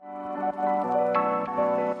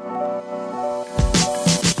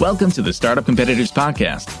Welcome to the Startup Competitors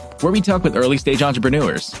Podcast, where we talk with early-stage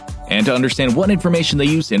entrepreneurs and to understand what information they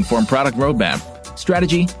use to inform product roadmap,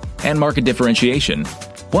 strategy, and market differentiation.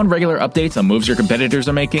 Want regular updates on moves your competitors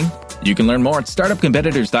are making? You can learn more at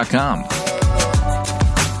startupcompetitors.com.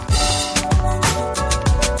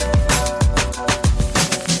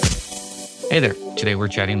 Hey there. Today we're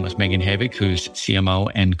chatting with Megan Habig, who's CMO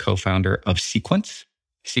and co-founder of Sequence.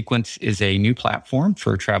 Sequence is a new platform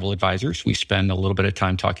for travel advisors. We spend a little bit of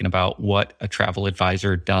time talking about what a travel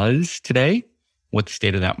advisor does today, what the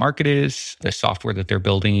state of that market is, the software that they're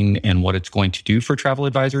building, and what it's going to do for travel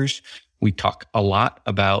advisors. We talk a lot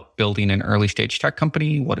about building an early stage tech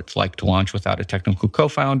company, what it's like to launch without a technical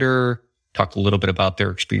co-founder, talk a little bit about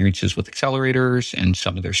their experiences with accelerators and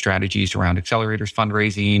some of their strategies around accelerators,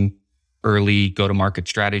 fundraising, early go-to-market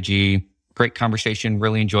strategy. Great conversation.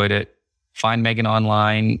 Really enjoyed it. Find Megan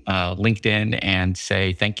online, LinkedIn, and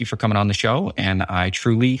say thank you for coming on the show. And I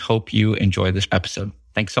truly hope you enjoy this episode.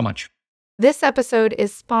 Thanks so much. This episode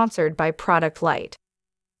is sponsored by Product Light.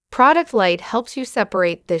 Product Light helps you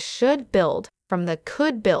separate the should build from the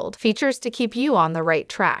could build features to keep you on the right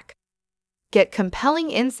track. Get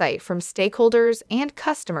compelling insight from stakeholders and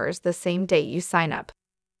customers the same day you sign up.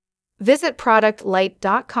 Visit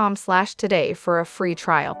productlight.com/today for a free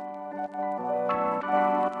trial.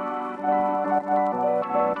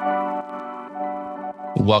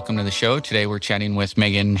 Welcome to the show. Today we're chatting with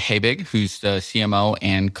Megan Habig, who's the CMO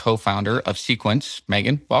and co-founder of Sequence.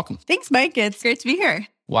 Megan, welcome. Thanks, Mike. It's great to be here.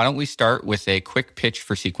 Why don't we start with a quick pitch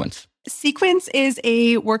for Sequence? Sequence is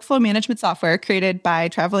a workflow management software created by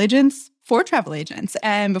travel agents for travel agents.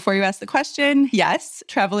 And before you ask the question, yes,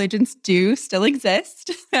 travel agents do still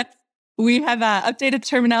exist. We have updated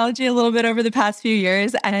terminology a little bit over the past few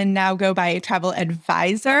years and now go by a travel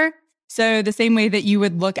advisor. So the same way that you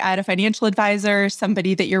would look at a financial advisor,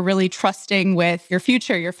 somebody that you're really trusting with your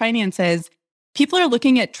future, your finances, people are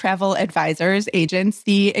looking at travel advisors, agents,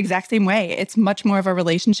 the exact same way. It's much more of a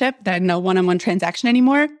relationship than a one-on-one transaction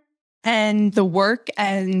anymore. And the work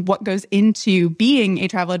and what goes into being a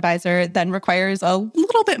travel advisor then requires a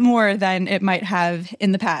little bit more than it might have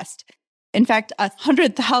in the past. In fact,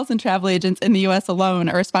 100,000 travel agents in the US alone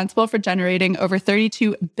are responsible for generating over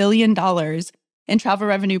 $32 billion in travel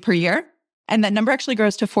revenue per year. And that number actually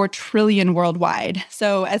grows to $4 trillion worldwide.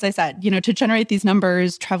 So as I said, to generate these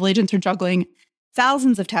numbers, travel agents are juggling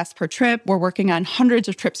thousands of tasks per trip. We're working on hundreds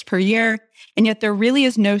of trips per year. And yet there really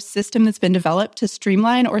is no system that's been developed to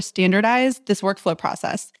streamline or standardize this workflow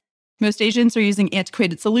process. Most agents are using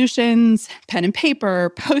antiquated solutions, pen and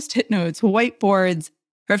paper, Post-it notes, whiteboards,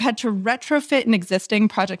 or have had to retrofit an existing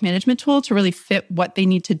project management tool to really fit what they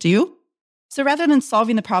need to do. So rather than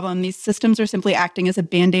solving the problem, these systems are simply acting as a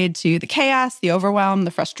band-aid to the chaos, the overwhelm,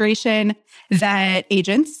 the frustration that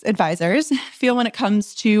agents, advisors, feel when it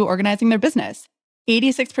comes to organizing their business.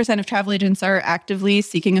 86% of travel agents are actively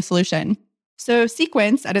seeking a solution. So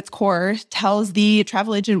Sequence, at its core, tells the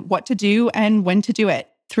travel agent what to do and when to do it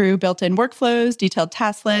through built-in workflows, detailed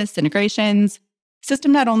task lists, integrations.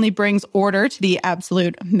 System not only brings order to the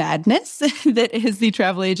absolute madness that is the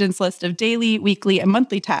travel agent's list of daily, weekly, and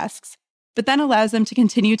monthly tasks, but then allows them to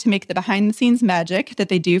continue to make the behind-the-scenes magic that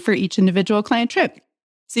they do for each individual client trip.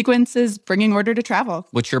 Sequence is bringing order to travel.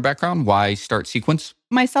 What's your background? Why start Sequence?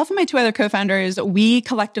 Myself and my two other co-founders, we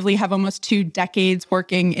collectively have almost 2 decades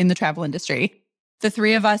working in the travel industry. The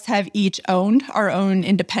three of us have each owned our own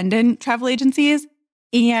independent travel agencies.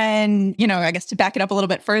 And, I guess to back it up a little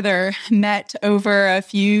bit further, met over a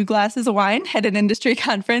few glasses of wine at an industry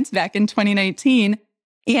conference back in 2019.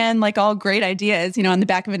 And like all great ideas, on the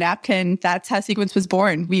back of a napkin, that's how Sequence was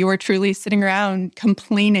born. We were truly sitting around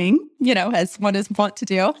complaining, as one is wont to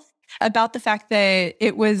do, about the fact that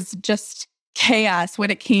it was just chaos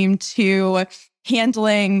when it came to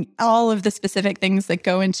handling all of the specific things that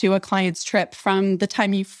go into a client's trip from the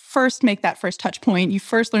time you first make that first touch point, you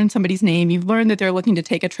first learn somebody's name, you learn that they're looking to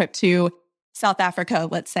take a trip to South Africa,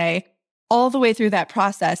 let's say, all the way through that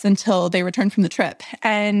process until they return from the trip.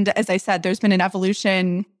 And as I said, there's been an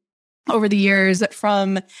evolution over the years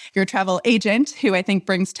from your travel agent, who I think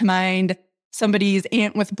brings to mind somebody's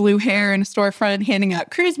aunt with blue hair in a storefront handing out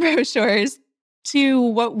cruise brochures, to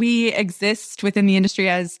what we exist within the industry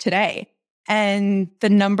as today. And the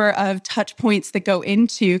number of touch points that go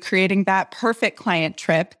into creating that perfect client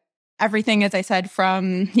trip. Everything, as I said,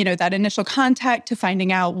 from, that initial contact to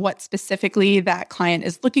finding out what specifically that client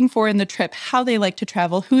is looking for in the trip, how they like to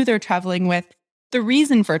travel, who they're traveling with, the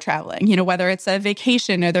reason for traveling, whether it's a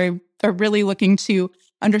vacation or they're really looking to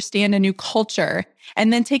understand a new culture.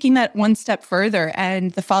 And then taking that one step further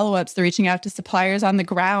and the follow-ups, the reaching out to suppliers on the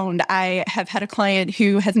ground. I have had a client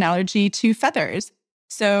who has an allergy to feathers.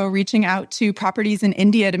 So reaching out to properties in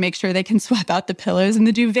India to make sure they can swap out the pillows and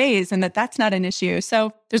the duvets and that that's not an issue.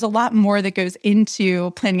 So there's a lot more that goes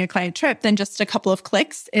into planning a client trip than just a couple of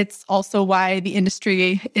clicks. It's also why the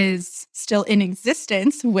industry is still in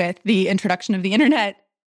existence with the introduction of the internet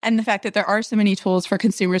and the fact that there are so many tools for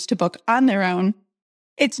consumers to book on their own.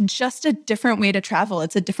 It's just a different way to travel.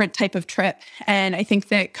 It's a different type of trip. And I think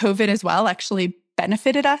that COVID as well actually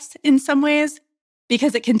benefited us in some ways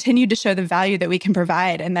because it continued to show the value that we can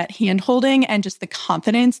provide and that hand-holding and just the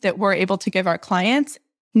confidence that we're able to give our clients,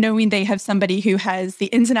 knowing they have somebody who has the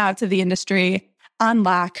ins and outs of the industry on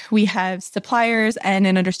lock. We have suppliers and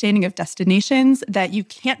an understanding of destinations that you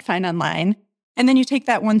can't find online. And then you take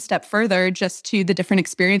that one step further just to the different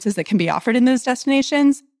experiences that can be offered in those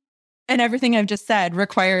destinations. And everything I've just said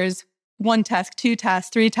requires 1 task, 2 tasks,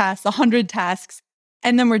 3 tasks, 100 tasks.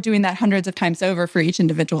 And then we're doing that hundreds of times over for each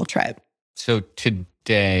individual trip. So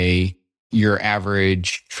today, your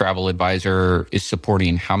average travel advisor is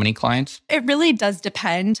supporting how many clients? It really does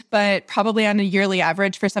depend, but probably on a yearly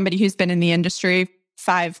average for somebody who's been in the industry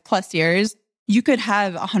 5+ years, you could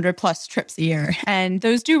have 100+ trips a year. And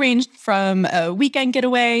those do range from a weekend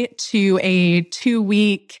getaway to a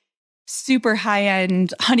 2-week super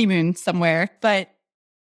high-end honeymoon somewhere. But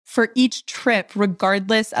for each trip,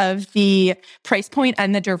 regardless of the price point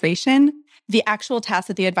and the duration, the actual tasks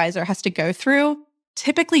that the advisor has to go through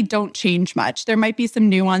typically don't change much. There might be some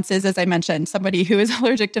nuances, as I mentioned, somebody who is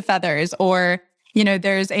allergic to feathers, or,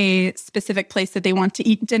 there's a specific place that they want to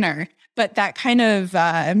eat dinner. But that kind of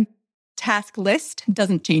task list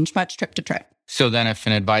doesn't change much trip to trip. So then if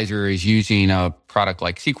an advisor is using a product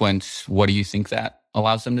like Sequence, what do you think that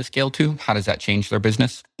allows them to scale to? How does that change their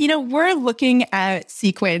business? We're looking at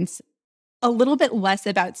Sequence a little bit less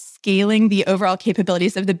about scaling the overall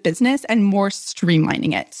capabilities of the business and more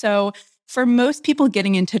streamlining it. So for most people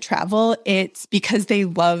getting into travel, it's because they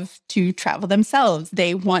love to travel themselves.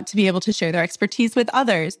 They want to be able to share their expertise with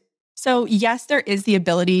others. So yes, there is the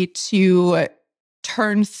ability to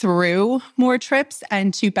turn through more trips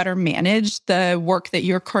and to better manage the work that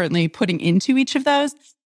you're currently putting into each of those.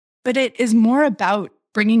 But it is more about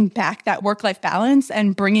bringing back that work-life balance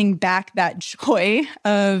and bringing back that joy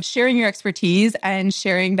of sharing your expertise and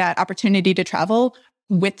sharing that opportunity to travel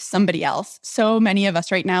with somebody else. So many of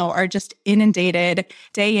us right now are just inundated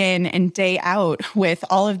day in and day out with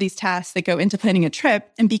all of these tasks that go into planning a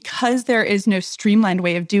trip. And because there is no streamlined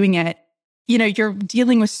way of doing it, you're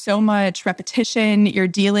dealing with so much repetition. You're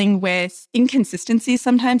dealing with inconsistency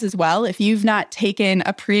sometimes as well. If you've not taken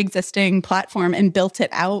a pre-existing platform and built it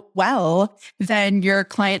out well, then your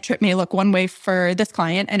client trip may look one way for this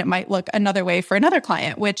client and it might look another way for another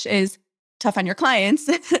client, which is tough on your clients.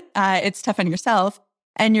 It's tough on yourself.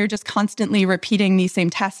 And you're just constantly repeating these same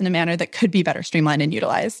tasks in a manner that could be better streamlined and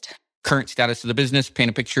utilized. Current status of the business, paint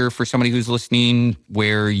a picture for somebody who's listening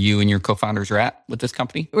where you and your co-founders are at with this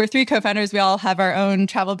company. We're 3 co-founders. We all have our own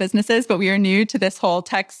travel businesses, but we are new to this whole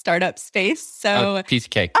tech startup space. So piece of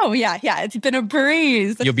cake. Oh, yeah. It's been a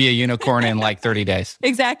breeze. You'll be a unicorn in like 30 days.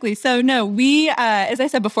 Exactly. So no, we, as I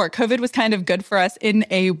said before, COVID was kind of good for us in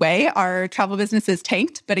a way. Our travel businesses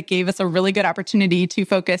tanked, but it gave us a really good opportunity to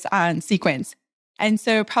focus on Sequence. And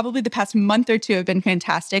so probably the past month or 2 have been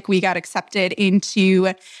fantastic. We got accepted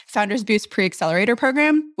into Founders Boost Pre-Accelerator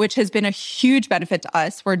program, which has been a huge benefit to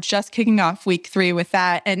us. We're just kicking off week 3 with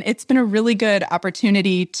that. And it's been a really good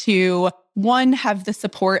opportunity to, 1, have the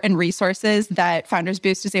support and resources that Founders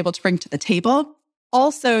Boost is able to bring to the table.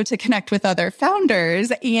 Also to connect with other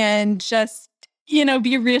founders and just,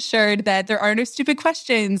 be reassured that there are no stupid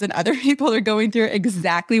questions and other people are going through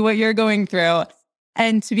exactly what you're going through.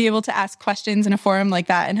 And to be able to ask questions in a forum like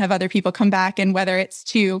that and have other people come back, and whether it's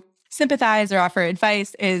to sympathize or offer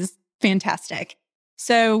advice, is fantastic.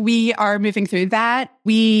 So we are moving through that.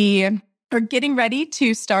 We are getting ready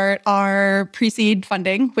to start our pre-seed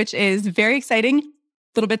funding, which is very exciting, a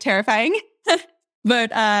little bit terrifying.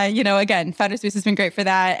 But, again, Founders Boost has been great for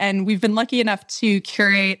that. And we've been lucky enough to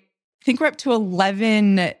curate, I think we're up to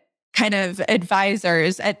 11 kind of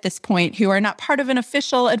advisors at this point who are not part of an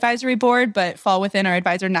official advisory board, but fall within our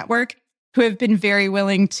advisor network, who have been very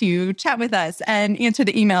willing to chat with us and answer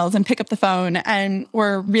the emails and pick up the phone. And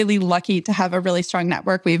we're really lucky to have a really strong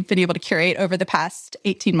network we've been able to curate over the past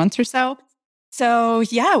 18 months or so. So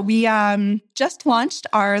yeah, we just launched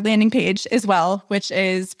our landing page as well, which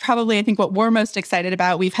is probably, I think, what we're most excited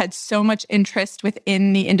about. We've had so much interest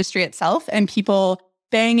within the industry itself and people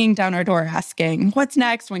banging down our door asking, what's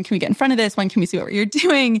next? When can we get in front of this? When can we see what you're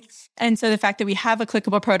doing? And so the fact that we have a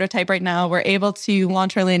clickable prototype right now, we're able to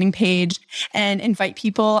launch our landing page and invite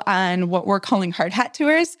people on what we're calling hard hat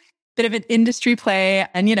tours. bit of an industry play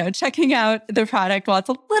and, checking out the product while it's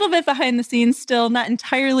a little bit behind the scenes still, not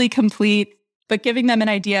entirely complete, but giving them an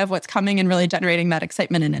idea of what's coming and really generating that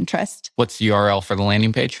excitement and interest. What's the URL for the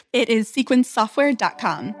landing page? It is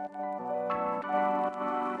sequencesoftware.com.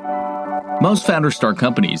 Most founders start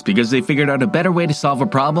companies because they figured out a better way to solve a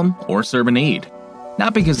problem or serve a need.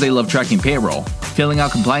 Not because they love tracking payroll, filling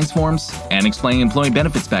out compliance forms, and explaining employee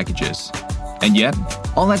benefits packages. And yet,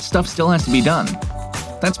 all that stuff still has to be done.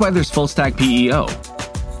 That's why there's Fullstack PEO.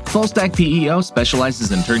 Fullstack PEO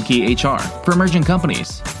specializes in turnkey HR for emerging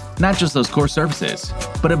companies. Not just those core services,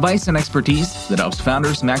 but advice and expertise that helps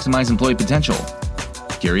founders maximize employee potential.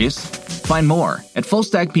 Curious? Find more at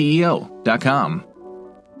fullstackpeo.com.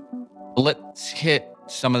 Let's hit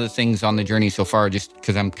some of the things on the journey so far, just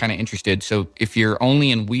because I'm kind of interested. So if you're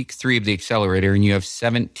only in week 3 of the accelerator and you have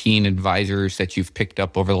 17 advisors that you've picked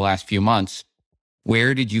up over the last few months,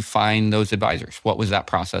 where did you find those advisors? What was that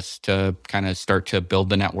process to kind of start to build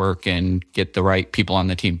the network and get the right people on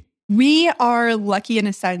the team? We are lucky in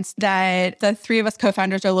a sense that the 3 of us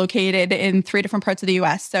co-founders are located in 3 different parts of the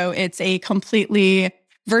US. So it's a completely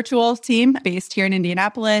virtual team based here in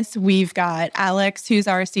Indianapolis. We've got Alex, who's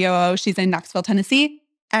our COO. She's in Knoxville, Tennessee.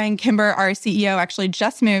 And Kimber, our CEO, actually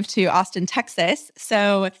just moved to Austin, Texas.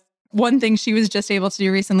 So one thing she was just able to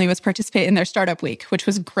do recently was participate in their startup week, which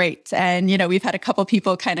was great. And, we've had a couple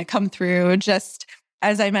people kind of come through. Just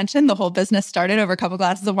as I mentioned, the whole business started over a couple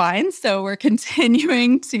glasses of wine. So we're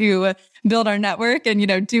continuing to build our network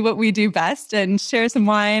and, do what we do best and share some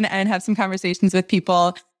wine and have some conversations with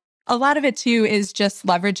people. A lot of it too is just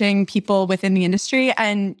leveraging people within the industry,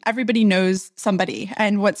 and everybody knows somebody.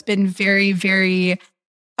 And what's been very, very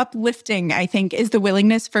uplifting, I think, is the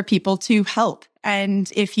willingness for people to help.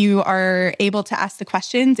 And if you are able to ask the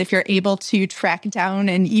questions, if you're able to track down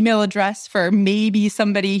an email address for maybe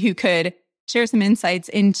somebody who could share some insights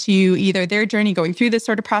into either their journey going through this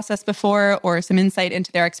sort of process before or some insight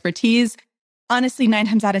into their expertise, honestly, 9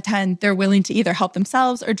 times out of 10, they're willing to either help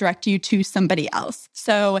themselves or direct you to somebody else.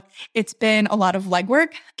 So it's been a lot of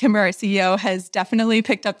legwork. Kimber, our CEO, has definitely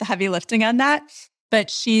picked up the heavy lifting on that, but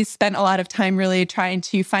she's spent a lot of time really trying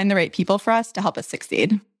to find the right people for us to help us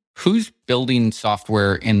succeed. Who's building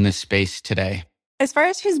software in this space today? As far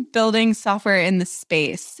as who's building software in the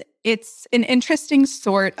space, it's an interesting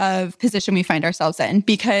sort of position we find ourselves in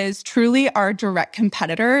because truly our direct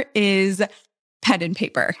competitor is pen and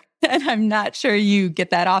paper. And I'm not sure you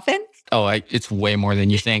get that often. Oh, it's way more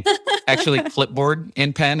than you think. Actually, clipboard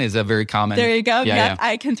and pen is a very common. There you go. Yeah.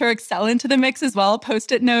 I can throw Excel into the mix as well.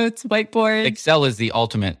 Post-it notes, whiteboard. Excel is the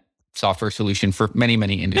ultimate software solution for many,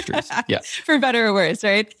 many industries. Yeah. For better or worse,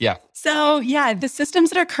 right? Yeah. So the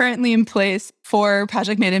systems that are currently in place for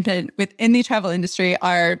project management within the travel industry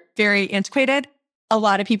are very antiquated. A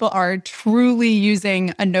lot of people are truly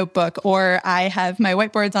using a notebook, or I have my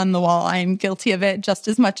whiteboards on the wall. I'm guilty of it just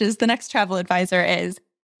as much as the next travel advisor is.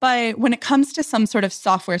 But when it comes to some sort of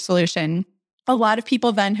software solution, a lot of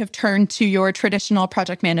people then have turned to your traditional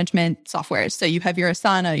project management softwares. So you have your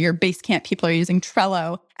Asana, your Basecamp, people are using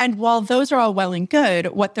Trello. And while those are all well and good,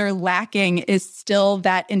 what they're lacking is still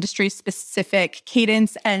that industry-specific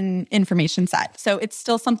cadence and information set. So it's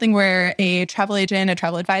still something where a travel agent, a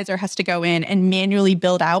travel advisor has to go in and manually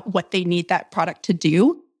build out what they need that product to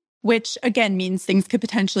do, which again means things could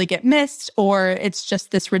potentially get missed, or it's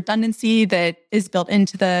just this redundancy that is built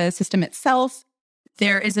into the system itself.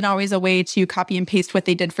 There isn't always a way to copy and paste what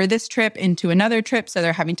they did for this trip into another trip, so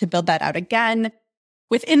they're having to build that out again.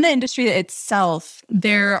 Within the industry itself,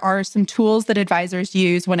 there are some tools that advisors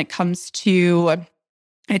use when it comes to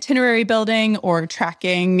itinerary building or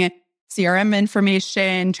tracking CRM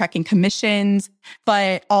information, tracking commissions,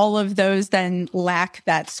 but all of those then lack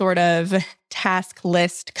that sort of task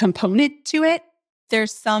list component to it.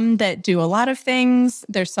 There's some that do a lot of things.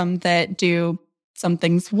 There's some that do some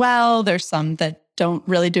things well. There's some that don't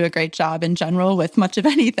really do a great job in general with much of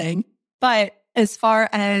anything. But as far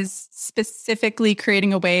as specifically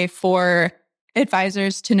creating a way for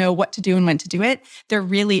advisors to know what to do and when to do it, there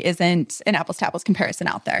really isn't an apples to apples comparison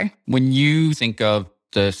out there. When you think of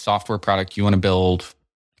the software product you want to build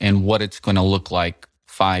and what it's going to look like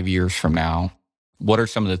 5 years from now, what are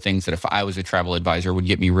some of the things that if I was a travel advisor would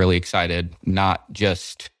get me really excited, not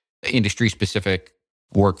just industry specific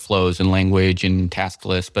workflows and language and task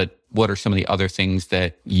lists, but what are some of the other things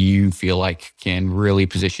that you feel like can really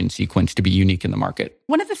position Sequence to be unique in the market?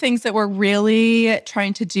 One of the things that we're really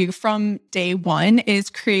trying to do from day one is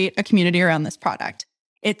create a community around this product.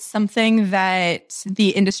 It's something that the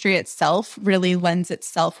industry itself really lends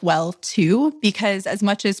itself well to, because as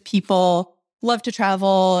much as people love to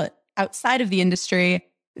travel outside of the industry,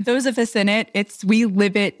 those of us in it, we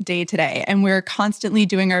live it day to day, and we're constantly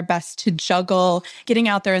doing our best to juggle getting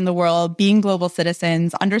out there in the world, being global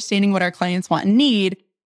citizens, understanding what our clients want and need,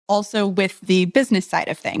 also with the business side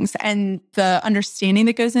of things and the understanding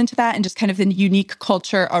that goes into that and just kind of the unique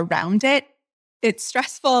culture around it. It's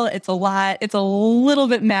stressful. It's a lot. It's a little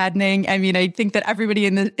bit maddening. I mean, I think that everybody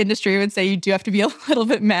in the industry would say you do have to be a little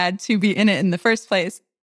bit mad to be in it in the first place.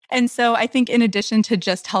 And so I think in addition to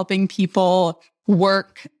just helping people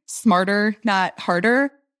work smarter, not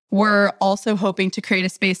harder, we're also hoping to create a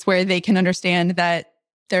space where they can understand that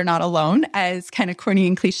they're not alone, as kind of corny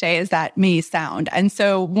and cliche as that may sound. And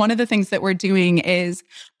so one of the things that we're doing is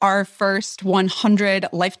our first 100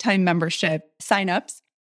 lifetime membership signups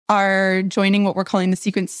are joining what we're calling the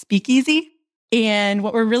Sequence Speakeasy. And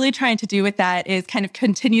what we're really trying to do with that is kind of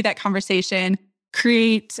continue that conversation,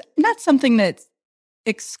 create not something that's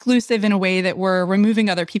exclusive in a way that we're removing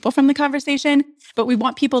other people from the conversation, but we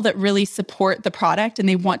want people that really support the product and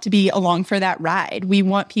they want to be along for that ride. We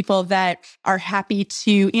want people that are happy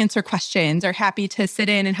to answer questions, are happy to sit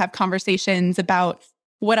in and have conversations about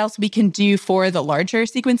what else we can do for the larger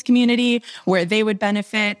Sequence community, where they would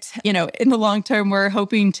benefit. In the long term,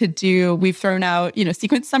 we've thrown out,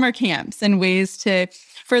 Sequence summer camps and ways to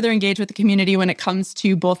further engage with the community when it comes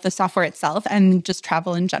to both the software itself and just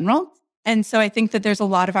travel in general. And so I think that there's a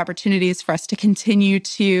lot of opportunities for us to continue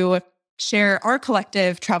to share our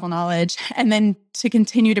collective travel knowledge and then to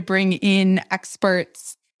continue to bring in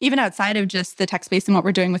experts, even outside of just the tech space and what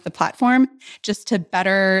we're doing with the platform, just to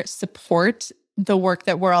better support the work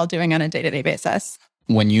that we're all doing on a day-to-day basis.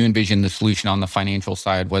 When you envision the solution on the financial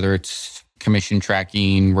side, whether it's commission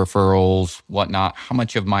tracking, referrals, whatnot, how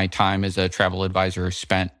much of my time as a travel advisor is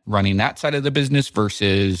spent running that side of the business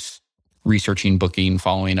versus researching, booking,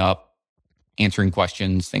 following up, answering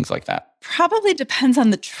questions, things like that? Probably depends on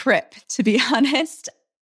the trip, to be honest.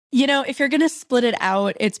 If you're going to split it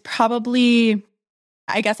out, it's probably,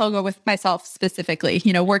 I guess I'll go with myself specifically.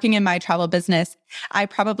 Working in my travel business, I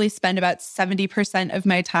probably spend about 70% of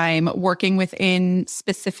my time working within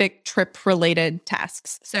specific trip-related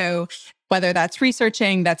tasks. So whether that's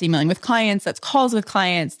researching, that's emailing with clients, that's calls with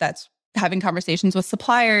clients, that's having conversations with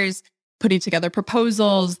suppliers, putting together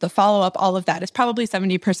proposals, the follow-up, all of that is probably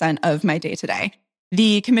 70% of my day-to-day.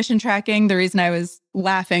 The commission tracking, the reason I was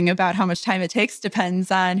laughing about how much time it takes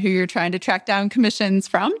depends on who you're trying to track down commissions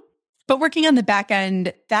from. But working on the back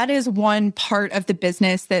end, that is one part of the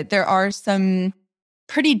business that there are some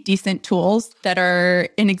pretty decent tools that are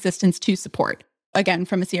in existence to support. Again,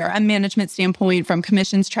 from a CRM management standpoint, from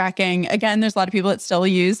commissions tracking, again, there's a lot of people that still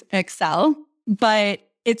use Excel, but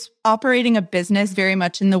it's operating a business very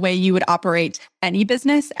much in the way you would operate any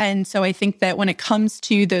business. And so I think that when it comes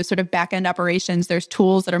to those sort of back-end operations, there's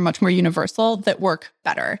tools that are much more universal that work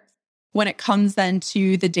better. When it comes then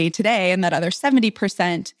to the day-to-day and that other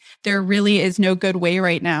 70%, there really is no good way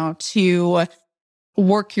right now to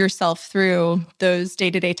work yourself through those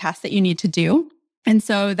day-to-day tasks that you need to do. And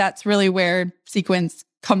so that's really where Sequence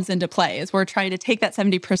comes into play, is we're trying to take that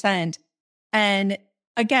 70% and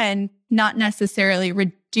again, not necessarily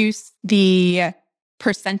reduce the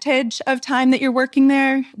percentage of time that you're working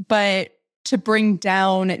there, but to bring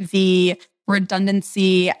down the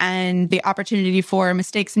redundancy and the opportunity for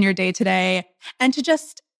mistakes in your day-to-day, and to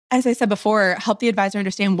just, as I said before, help the advisor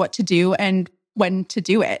understand what to do and when to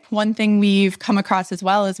do it. One thing we've come across as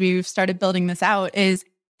well as we've started building this out is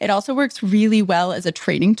it also works really well as a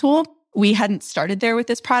training tool. We hadn't started there with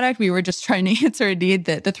this product. We were just trying to answer a need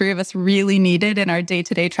that the three of us really needed in our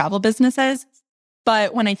day-to-day travel businesses.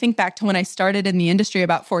 But when I think back to when I started in the industry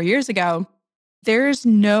about 4 years ago, there's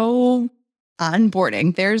no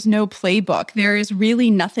onboarding. There's no playbook. There is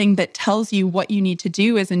really nothing that tells you what you need to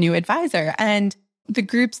do as a new advisor. And the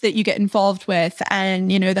groups that you get involved with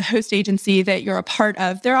and, the host agency that you're a part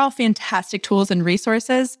of, they're all fantastic tools and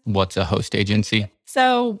resources. What's a host agency?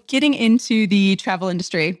 So getting into the travel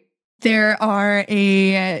industry, there are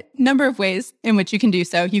a number of ways in which you can do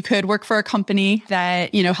so. You could work for a company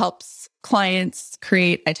that, helps clients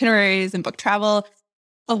create itineraries and book travel.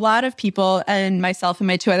 A lot of people, and myself and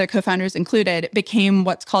my two other co-founders included, became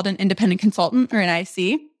what's called an independent consultant or an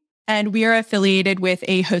IC. And we are affiliated with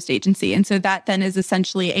a host agency. And so that then is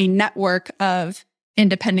essentially a network of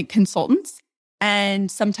independent consultants. And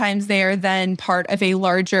sometimes they are then part of a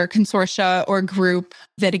larger consortia or group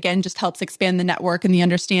that, again, just helps expand the network and the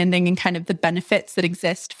understanding and kind of the benefits that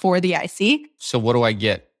exist for the IC. So what do I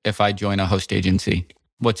get if I join a host agency?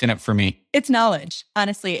 What's in it for me? It's knowledge.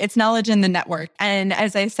 Honestly, it's knowledge in the network. And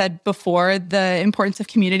as I said before, the importance of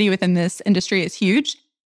community within this industry is huge.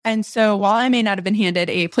 And so while I may not have been handed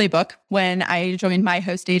a playbook when I joined my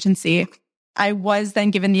host agency, I was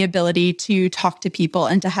then given the ability to talk to people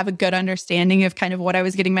and to have a good understanding of kind of what I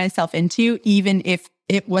was getting myself into, even if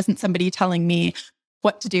it wasn't somebody telling me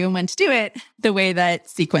what to do and when to do it the way that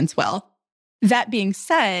Sequence will. That being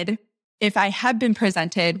said, if I had been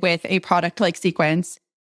presented with a product like Sequence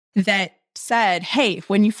that said, hey,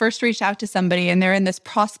 when you first reach out to somebody and they're in this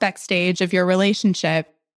prospect stage of your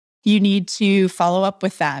relationship, you need to follow up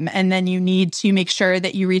with them. And then you need to make sure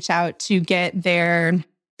that you reach out to get their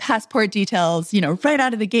passport details, right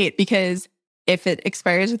out of the gate, because if it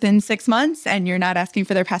expires within 6 months and you're not asking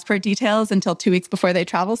for their passport details until 2 weeks before they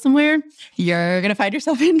travel somewhere, you're going to find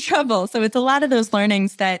yourself in trouble. So it's a lot of those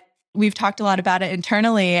learnings that we've talked a lot about it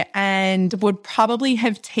internally and would probably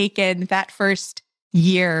have taken that first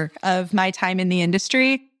year of my time in the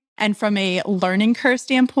industry. And from a learning curve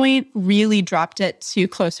standpoint, really dropped it to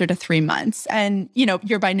closer to 3 months. And,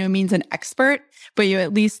 you're by no means an expert, but you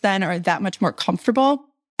at least then are that much more comfortable.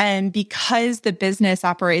 And because the business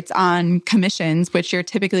operates on commissions, which you're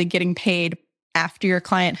typically getting paid after your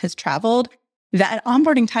client has traveled, that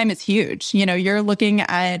onboarding time is huge. You're looking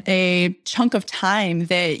at a chunk of time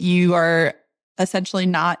that you are essentially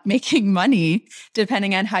not making money,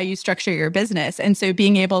 depending on how you structure your business. And so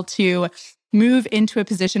being able to move into a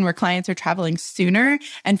position where clients are traveling sooner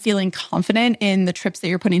and feeling confident in the trips that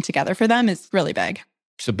you're putting together for them is really big.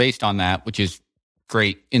 So based on that, which is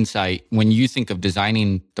great insight, when you think of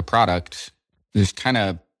designing the product, there's kind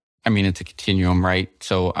of, it's a continuum, right?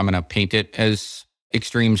 So I'm going to paint it as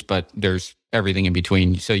extremes, but there's everything in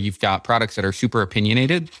between. So you've got products that are super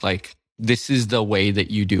opinionated, like this is the way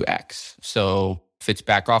that you do X. So if it's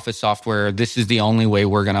back office software, this is the only way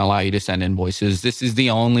we're going to allow you to send invoices. This is the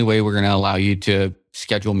only way we're going to allow you to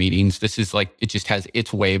schedule meetings. This is it just has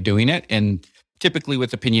its way of doing it. And typically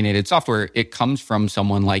with opinionated software, it comes from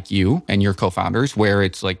someone like you and your co-founders, where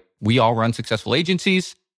it's like, we all run successful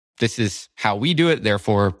agencies. This is how we do it.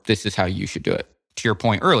 Therefore, this is how you should do it. To your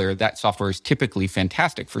point earlier, that software is typically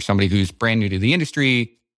fantastic for somebody who's brand new to the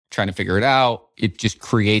industry, trying to figure it out. It just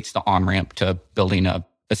creates the on-ramp to building a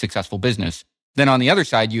successful business. Then on the other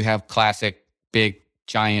side, you have classic, big,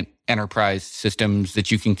 giant enterprise systems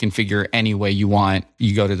that you can configure any way you want.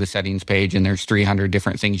 You go to the settings page and there's 300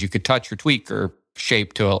 different things you could touch or tweak or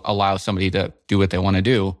shape to allow somebody to do what they want to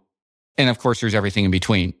do. And of course, there's everything in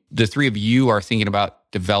between. The three of you are thinking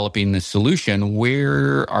about developing this solution.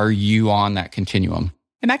 Where are you on that continuum?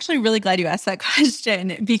 I'm actually really glad you asked that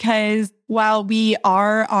question, because while we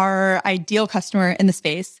are our ideal customer in the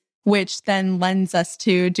space, which then lends us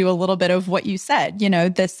to do a little bit of what you said.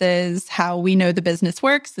 This is how we know the business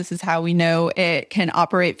works. This is how we know it can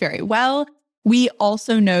operate very well. We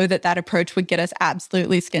also know that approach would get us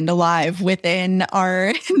absolutely skinned alive within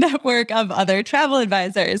our network of other travel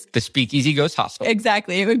advisors. The speakeasy goes hostile.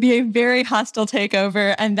 Exactly. It would be a very hostile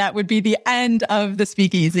takeover, and that would be the end of the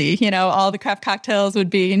speakeasy. All the craft cocktails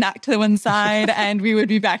would be knocked to one side and we would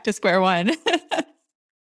be back to square one.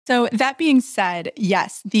 So that being said,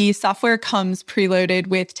 yes, the software comes preloaded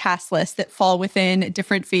with task lists that fall within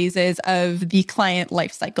different phases of the client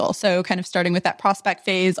lifecycle. So kind of starting with that prospect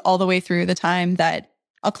phase all the way through the time that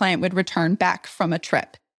a client would return back from a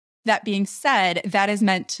trip. That being said, that is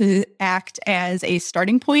meant to act as a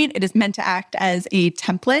starting point. It is meant to act as a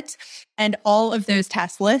template. And all of those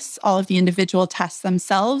task lists, all of the individual tasks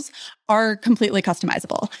themselves are completely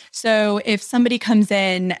customizable. So if somebody comes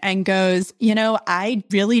in and goes, I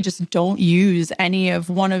really just don't use any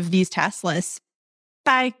of one of these task lists,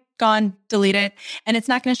 bye, gone, delete it, and it's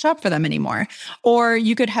not going to show up for them anymore. Or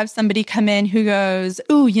you could have somebody come in who goes,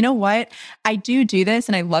 ooh, you know what? I do this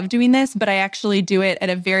and I love doing this, but I actually do it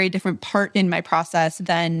at a very different part in my process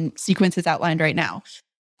than Sequence is outlined right now.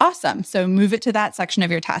 Awesome. So move it to that section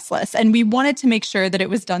of your task list. And we wanted to make sure that it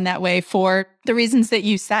was done that way for the reasons that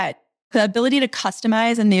you said. The ability to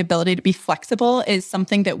customize and the ability to be flexible is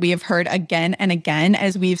something that we have heard again and again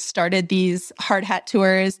as we've started these hard hat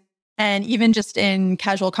tours. And even just in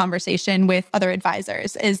casual conversation with other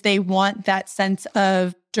advisors, is they want that sense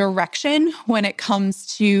of direction when it comes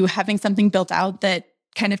to having something built out that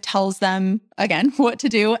kind of tells them, again, what to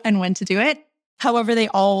do and when to do it. However, they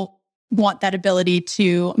all want that ability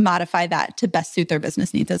to modify that to best suit their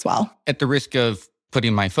business needs as well. At the risk of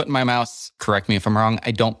putting my foot in my mouth, correct me if I'm wrong,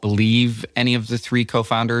 I don't believe any of the three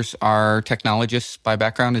co-founders are technologists by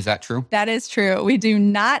background. Is that true? That is true. We do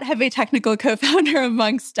not have a technical co-founder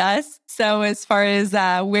amongst us. So as far as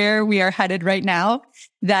where we are headed right now,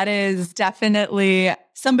 that is definitely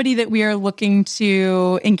somebody that we are looking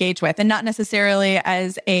to engage with, and not necessarily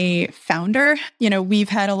as a founder. We've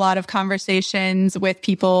had a lot of conversations with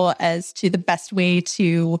people as to the best way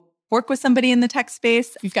to work with somebody in the tech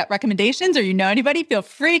space, if you've got recommendations or you know anybody, feel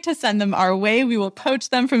free to send them our way. We will poach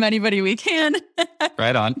them from anybody we can.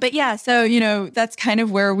 Right on. But yeah, so, that's kind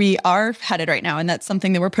of where we are headed right now. And that's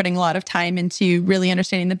something that we're putting a lot of time into, really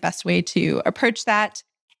understanding the best way to approach that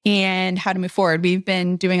and how to move forward. We've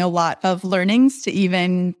been doing a lot of learnings to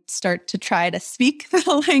even start to try to speak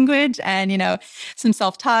the language and, some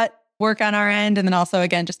self-taught work on our end. And then also,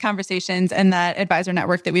 again, just conversations and that advisor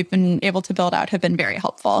network that we've been able to build out have been very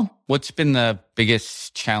helpful. What's been the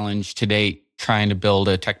biggest challenge to date trying to build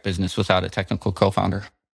a tech business without a technical co-founder?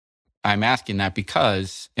 I'm asking that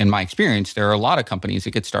because in my experience, there are a lot of companies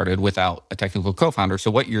that get started without a technical co-founder. So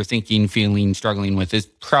what you're thinking, feeling, struggling with is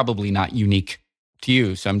probably not unique to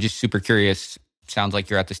you. So I'm just super curious. Sounds like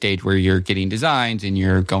you're at the stage where you're getting designs and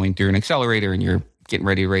you're going through an accelerator and you're getting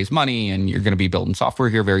ready to raise money and you're going to be building software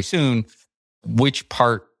here very soon. Which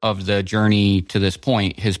part of the journey to this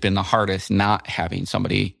point has been the hardest, not having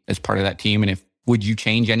somebody as part of that team? And would you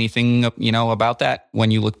change anything, about that when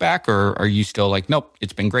you look back, or are you still like, nope,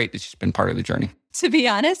 it's been great. It's just been part of the journey? To be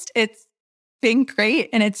honest, it's been great.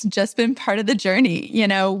 And it's just been part of the journey.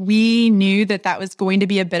 We knew that was going to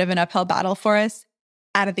be a bit of an uphill battle for us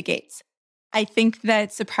out of the gates. I think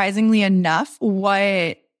that surprisingly enough,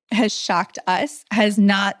 what has shocked us has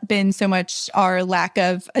not been so much our lack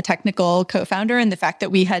of a technical co-founder and the fact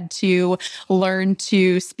that we had to learn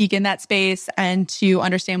to speak in that space and to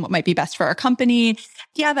understand what might be best for our company.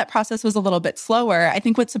 Yeah, that process was a little bit slower. I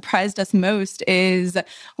think what surprised us most is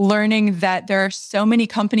learning that there are so many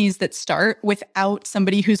companies that start without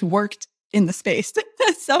somebody who's worked in the space.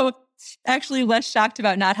 So actually less shocked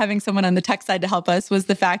about not having someone on the tech side to help us was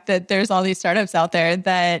the fact that there's all these startups out there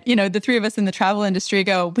that, the three of us in the travel industry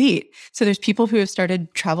go, wait, so there's people who have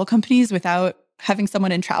started travel companies without having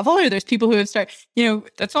someone in travel, or there's people who have started,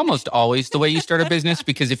 That's almost always the way you start a business,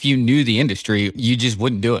 because if you knew the industry, you just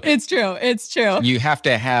wouldn't do it. It's true. You have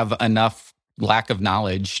to have enough lack of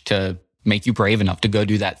knowledge to make you brave enough to go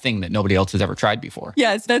do that thing that nobody else has ever tried before.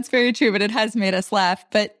 Yes, that's very true, but it has made us laugh.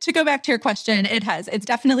 But to go back to your question, it has. It's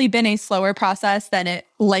definitely been a slower process than it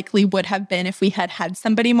likely would have been if we had had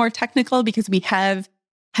somebody more technical, because we have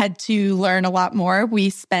had to learn a lot more.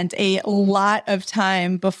 We spent a lot of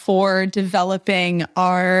time before developing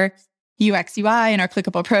our UX UI and our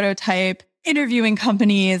clickable prototype, interviewing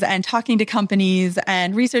companies and talking to companies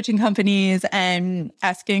and researching companies and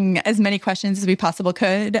asking as many questions as we possibly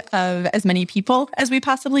could of as many people as we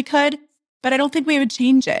possibly could. But I don't think we would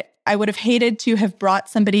change it. I would have hated to have brought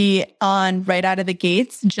somebody on right out of the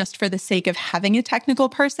gates just for the sake of having a technical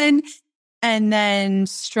person and then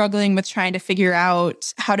struggling with trying to figure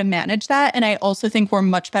out how to manage that. And I also think we're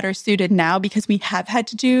much better suited now because we have had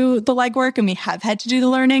to do the legwork and we have had to do the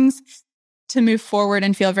learnings to move forward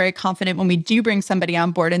and feel very confident when we do bring somebody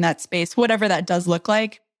on board in that space, whatever that does look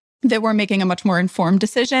like, that we're making a much more informed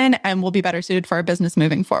decision and we'll be better suited for our business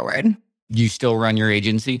moving forward. You still run your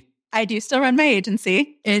agency? I do still run my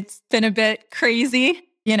agency. It's been a bit crazy,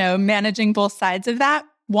 managing both sides of that.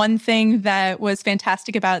 One thing that was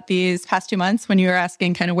fantastic about these past 2 months when you were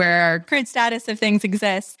asking kind of where our current status of things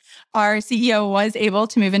exists, our CEO was able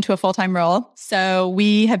to move into a full-time role. So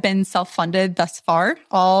we have been self-funded thus far,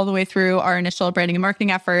 all the way through our initial branding and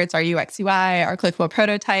marketing efforts, our UX UI, our clickable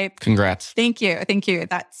prototype. Congrats. Thank you.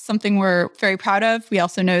 That's something we're very proud of. We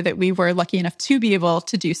also know that we were lucky enough to be able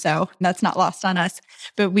to do so. That's not lost on us.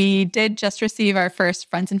 But we did just receive our first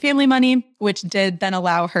friends and family money, which did then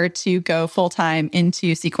allow her to go full-time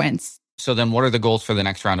into Sequence. So then what are the goals for the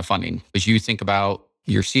next round of funding? As you think about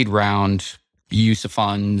your seed round, use of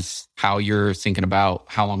funds, how you're thinking about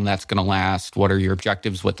how long that's going to last, what are your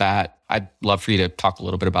objectives with that? I'd love for you to talk a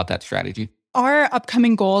little bit about that strategy. Our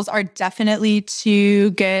upcoming goals are definitely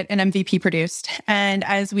to get an MVP produced. And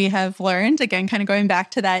as we have learned, again, kind of going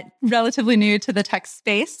back to that relatively new to the tech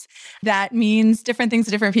space, that means different things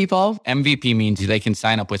to different people. MVP means they can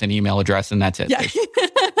sign up with an email address and that's it. Yeah.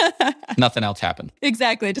 Nothing else happened.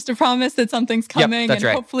 Exactly. Just a promise that something's coming and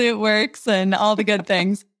right. Hopefully it works and all the good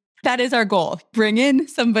things. That is our goal. Bring in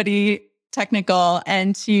somebody technical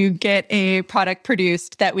and to get a product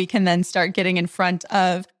produced that we can then start getting in front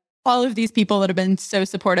of all of these people that have been so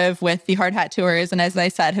supportive with the Hard Hat Tours. And as I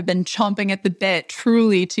said, have been chomping at the bit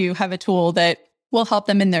truly to have a tool that will help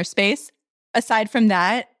them in their space. Aside from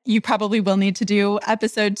that, you probably will need to do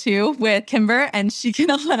episode 2 with Kimber, and she can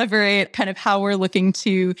elaborate kind of how we're looking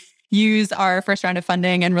to use our first round of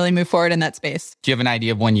funding and really move forward in that space. Do you have an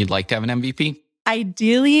idea of when you'd like to have an MVP?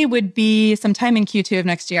 Ideally would be sometime in Q2 of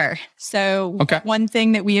next year. So One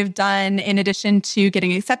thing that we have done in addition to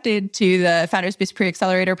getting accepted to the Founders Boost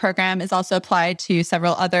Pre-Accelerator program is also apply to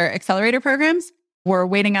several other accelerator programs. We're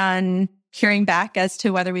waiting on hearing back as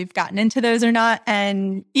to whether we've gotten into those or not.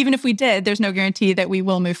 And even if we did, there's no guarantee that we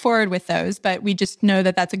will move forward with those, but we just know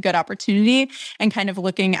that that's a good opportunity, and kind of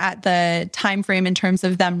looking at the time frame in terms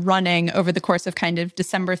of them running over the course of kind of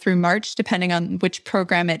December through March, depending on which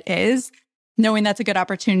program it is, knowing that's a good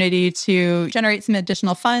opportunity to generate some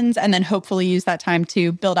additional funds and then hopefully use that time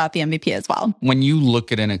to build out the MVP as well. When you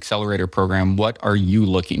look at an accelerator program, what are you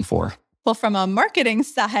looking for? Well, from a marketing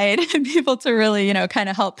side, people to really, kind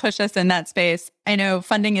of help push us in that space. I know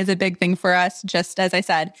funding is a big thing for us, just as I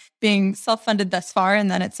said, being self-funded thus far.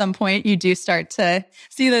 And then at some point, you do start to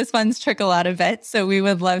see those funds trickle out of it. So we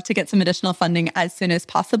would love to get some additional funding as soon as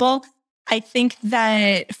possible. I think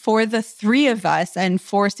that for the three of us and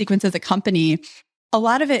for Sequence as a company, a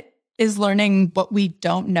lot of it is learning what we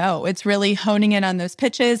don't know. It's really honing in on those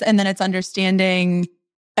pitches. And then it's understanding,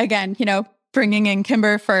 again, bringing in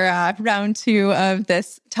Kimber for round 2 of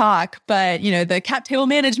this talk, but, the cap table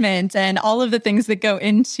management and all of the things that go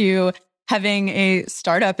into having a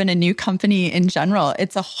startup and a new company in general.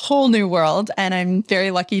 It's a whole new world. And I'm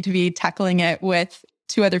very lucky to be tackling it with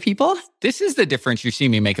 2 other people. This is the difference. You see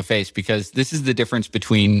me make a face because this is the difference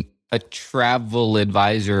between a travel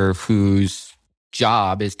advisor whose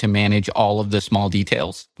job is to manage all of the small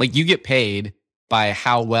details. Like, you get paid by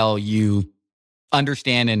how well you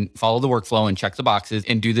understand and follow the workflow and check the boxes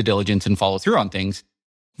and do the diligence and follow through on things,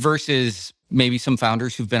 versus maybe some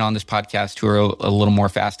founders who've been on this podcast who are a little more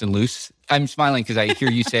fast and loose. I'm smiling because I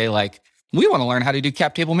hear you say, like, we want to learn how to do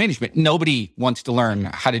cap table management. Nobody wants to learn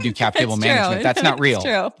how to do cap table management. That's not real.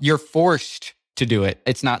 True. You're forced to do it.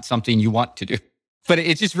 It's not something you want to do. But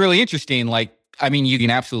it's just really interesting. You can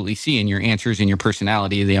absolutely see in your answers and your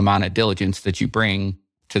personality the amount of diligence that you bring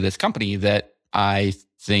to this company that I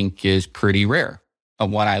think is pretty rare.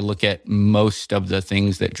 When I look at most of the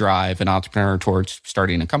things that drive an entrepreneur towards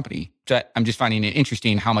starting a company. So I'm just finding it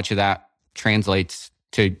interesting how much of that translates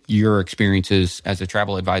to your experiences as a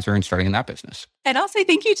travel advisor and starting in that business. And I'll say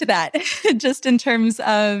thank you to that, just in terms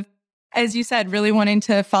of, as you said, really wanting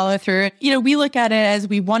to follow through. We look at it as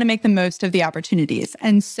we want to make the most of the opportunities.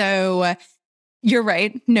 And so you're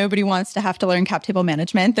right. Nobody wants to have to learn cap table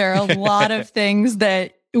management. There are a lot of things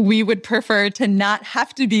that we would prefer to not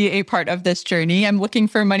have to be a part of this journey. I'm looking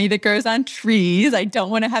for money that grows on trees. I don't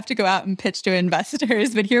want to have to go out and pitch to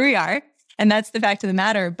investors, but here we are. And that's the fact of the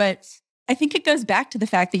matter. But I think it goes back to the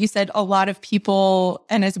fact that you said a lot of people,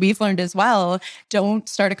 and as we've learned as well, don't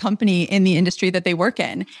start a company in the industry that they work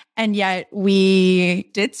in. And yet we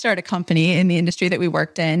did start a company in the industry that we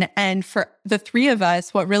worked in. And for the 3 of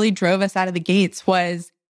us, what really drove us out of the gates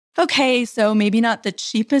was, okay, so maybe not the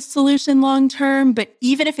cheapest solution long-term, but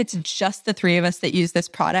even if it's just the 3 of us that use this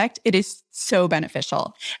product, it is so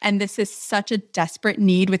beneficial. And this is such a desperate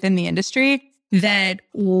need within the industry that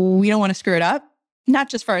we don't want to screw it up, not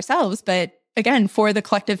just for ourselves, but again, for the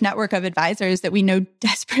collective network of advisors that we know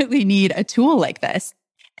desperately need a tool like this.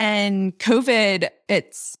 And COVID,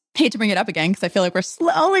 hate to bring it up again, because I feel like we're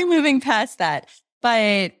slowly moving past that,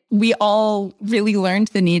 but we all really learned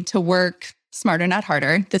the need to work smarter, not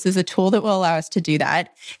harder. This is a tool that will allow us to do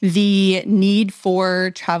that. The need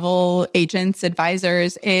for travel agents,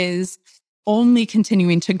 advisors is only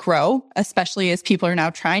continuing to grow, especially as people are now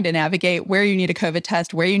trying to navigate where you need a COVID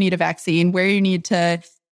test, where you need a vaccine, where you need to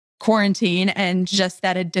quarantine, and just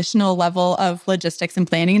that additional level of logistics and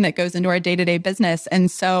planning that goes into our day-to-day business.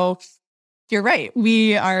 And so you're right.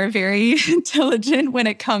 We are very diligent when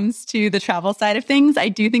it comes to the travel side of things. I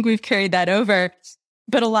do think we've carried that over.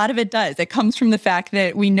 But a lot of it does. It comes from the fact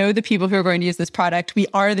that we know the people who are going to use this product. We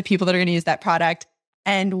are the people that are going to use that product.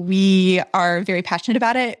 And we are very passionate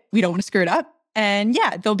about it. We don't want to screw it up. And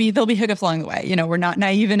yeah, there'll be hiccups along the way. We're not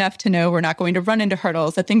naive enough to know we're not going to run into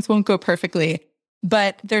hurdles, that things won't go perfectly.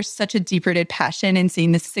 But there's such a deep-rooted passion in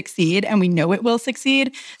seeing this succeed, and we know it will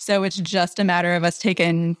succeed. So it's just a matter of us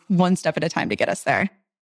taking one step at a time to get us there.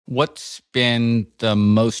 What's been the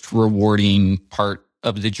most rewarding part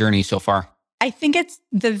of the journey so far? I think it's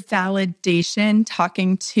the validation,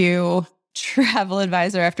 talking to travel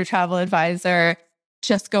advisor after travel advisor,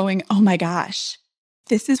 just going, oh my gosh,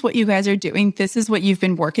 this is what you guys are doing. This is what you've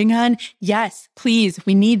been working on. Yes, please,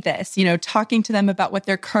 we need this. Talking to them about what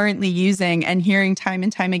they're currently using and hearing time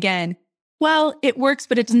and time again, well, it works,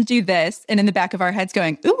 but it doesn't do this. And in the back of our heads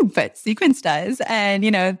going, ooh, but Sequence does. And,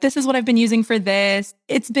 this is what I've been using for this.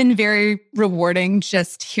 It's been very rewarding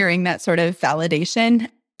just hearing that sort of validation,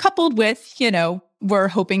 coupled with, we're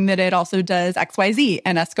hoping that it also does XYZ,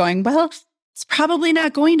 and us going, well, it's probably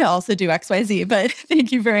not going to also do XYZ, but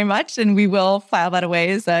thank you very much. And we will file that away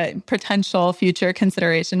as a potential future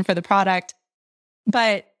consideration for the product.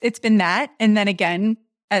 But it's been that. And then again,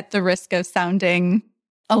 at the risk of sounding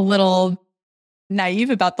a little naive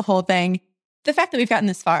about the whole thing. The fact that we've gotten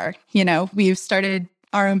this far, we've started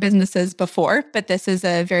our own businesses before, but this is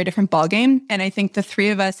a very different ballgame. And I think the three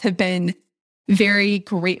of us have been very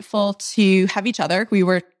grateful to have each other. We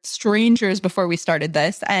were strangers before we started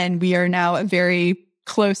this, and we are now a very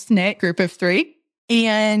close-knit group of three.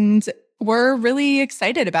 And we're really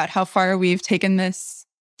excited about how far we've taken this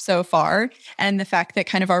so far, and the fact that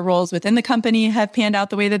kind of our roles within the company have panned out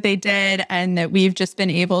the way that they did, and that we've just been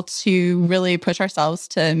able to really push ourselves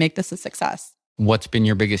to make this a success. What's been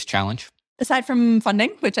your biggest challenge? Aside from funding,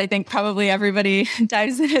 which I think probably everybody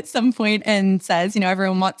dives in at some point and says,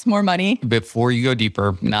 everyone wants more money. Before you go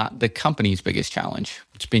deeper, not the company's biggest challenge.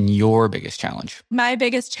 What's been your biggest challenge? My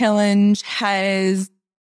biggest challenge has,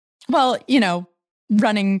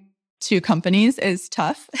 running two companies is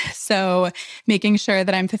tough. So making sure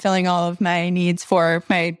that I'm fulfilling all of my needs for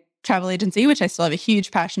my travel agency, which I still have a huge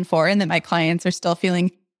passion for, and that my clients are still feeling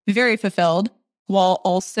very fulfilled, while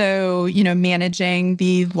also, managing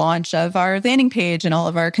the launch of our landing page and all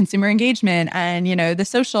of our consumer engagement and, the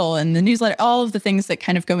social and the newsletter, all of the things that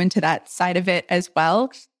kind of go into that side of it as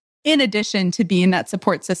well. In addition to being that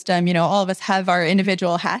support system, all of us have our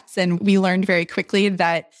individual hats, and we learned very quickly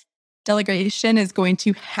that delegation is going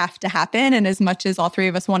to have to happen. And as much as all three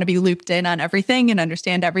of us want to be looped in on everything and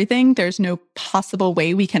understand everything, there's no possible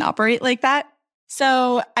way we can operate like that.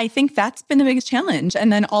 So I think that's been the biggest challenge.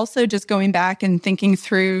 And then also just going back and thinking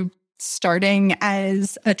through starting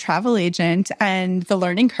as a travel agent and the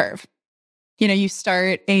learning curve. You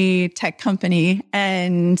start a tech company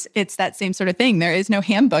and it's that same sort of thing. There is no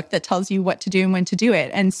handbook that tells you what to do and when to do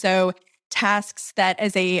it. And so tasks that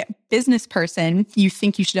as a business person, you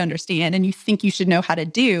think you should understand and you think you should know how to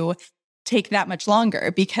do take that much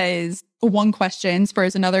longer, because one question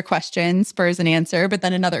spurs another question, spurs an answer, but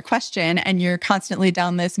then another question, and you're constantly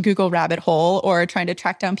down this Google rabbit hole or trying to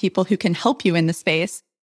track down people who can help you in the space.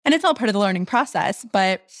 And it's all part of the learning process,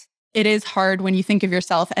 but it is hard when you think of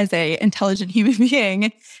yourself as an intelligent human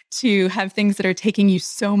being to have things that are taking you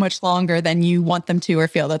so much longer than you want them to or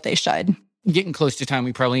feel that they should. Getting close to time,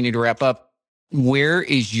 we probably need to wrap up. Where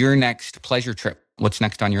is your next pleasure trip? What's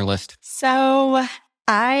next on your list? So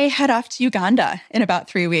I head off to Uganda in about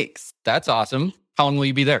 3 weeks. That's awesome. How long will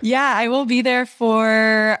you be there? Yeah, I will be there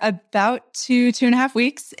for about 2.5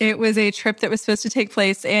 weeks. It was a trip that was supposed to take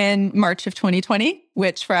place in March of 2020,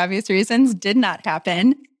 which for obvious reasons did not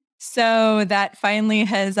happen. So that finally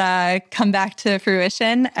has come back to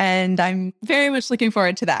fruition, and I'm very much looking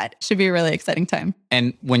forward to that. Should be a really exciting time.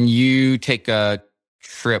 And when you take a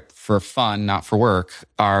trip for fun, not for work,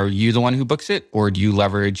 are you the one who books it, or do you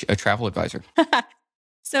leverage a travel advisor?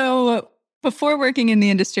 So before working in the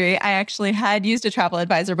industry, I actually had used a travel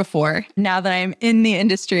advisor before. Now that I'm in the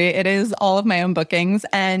industry, it is all of my own bookings.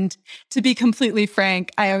 And to be completely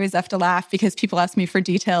frank, I always have to laugh because people ask me for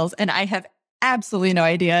details and I have absolutely no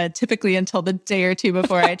idea, typically until the day or two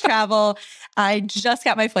before I travel. I just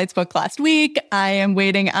got my flights booked last week. I am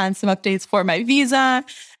waiting on some updates for my visa.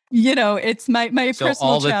 It's my personal So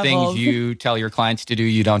all the travels. things you tell your clients to do,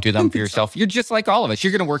 you don't do them for yourself. You're just like all of us.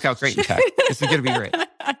 You're going to work out great in tech. This is going to be great.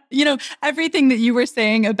 Everything that you were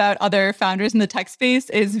saying about other founders in the tech space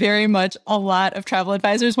is very much a lot of travel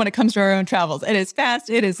advisors when it comes to our own travels. It is fast,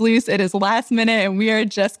 it is loose, it is last minute, and we are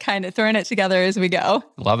just kind of throwing it together as we go.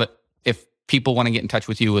 Love it. If people want to get in touch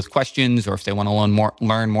with you with questions, or if they want to learn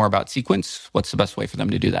more about Sequence, what's the best way for them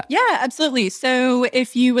to do that? Yeah, absolutely. So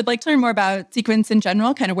if you would like to learn more about Sequence in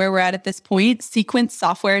general, kind of where we're at this point,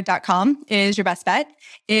 sequencesoftware.com is your best bet.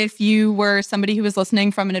 If you were somebody who was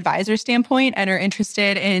listening from an advisor standpoint and are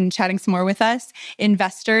interested in chatting some more with us,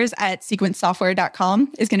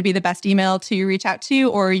 investors@sequencesoftware.com is going to be the best email to reach out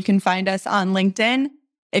to, or you can find us on LinkedIn.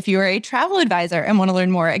 If you are a travel advisor and want to learn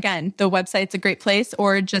more, again, the website's a great place,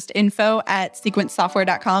 or just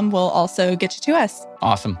info@sequencesoftware.com will also get you to us.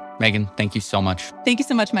 Awesome. Megan, thank you so much. Thank you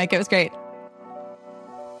so much, Mike. It was great.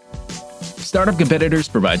 Startup Competitors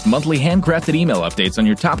provides monthly handcrafted email updates on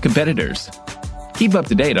your top competitors. Keep up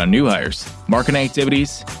to date on new hires, marketing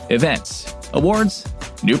activities, events, awards,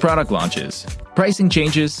 new product launches, pricing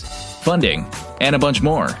changes, funding, and a bunch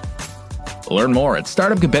more. Learn more at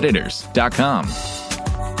startupcompetitors.com.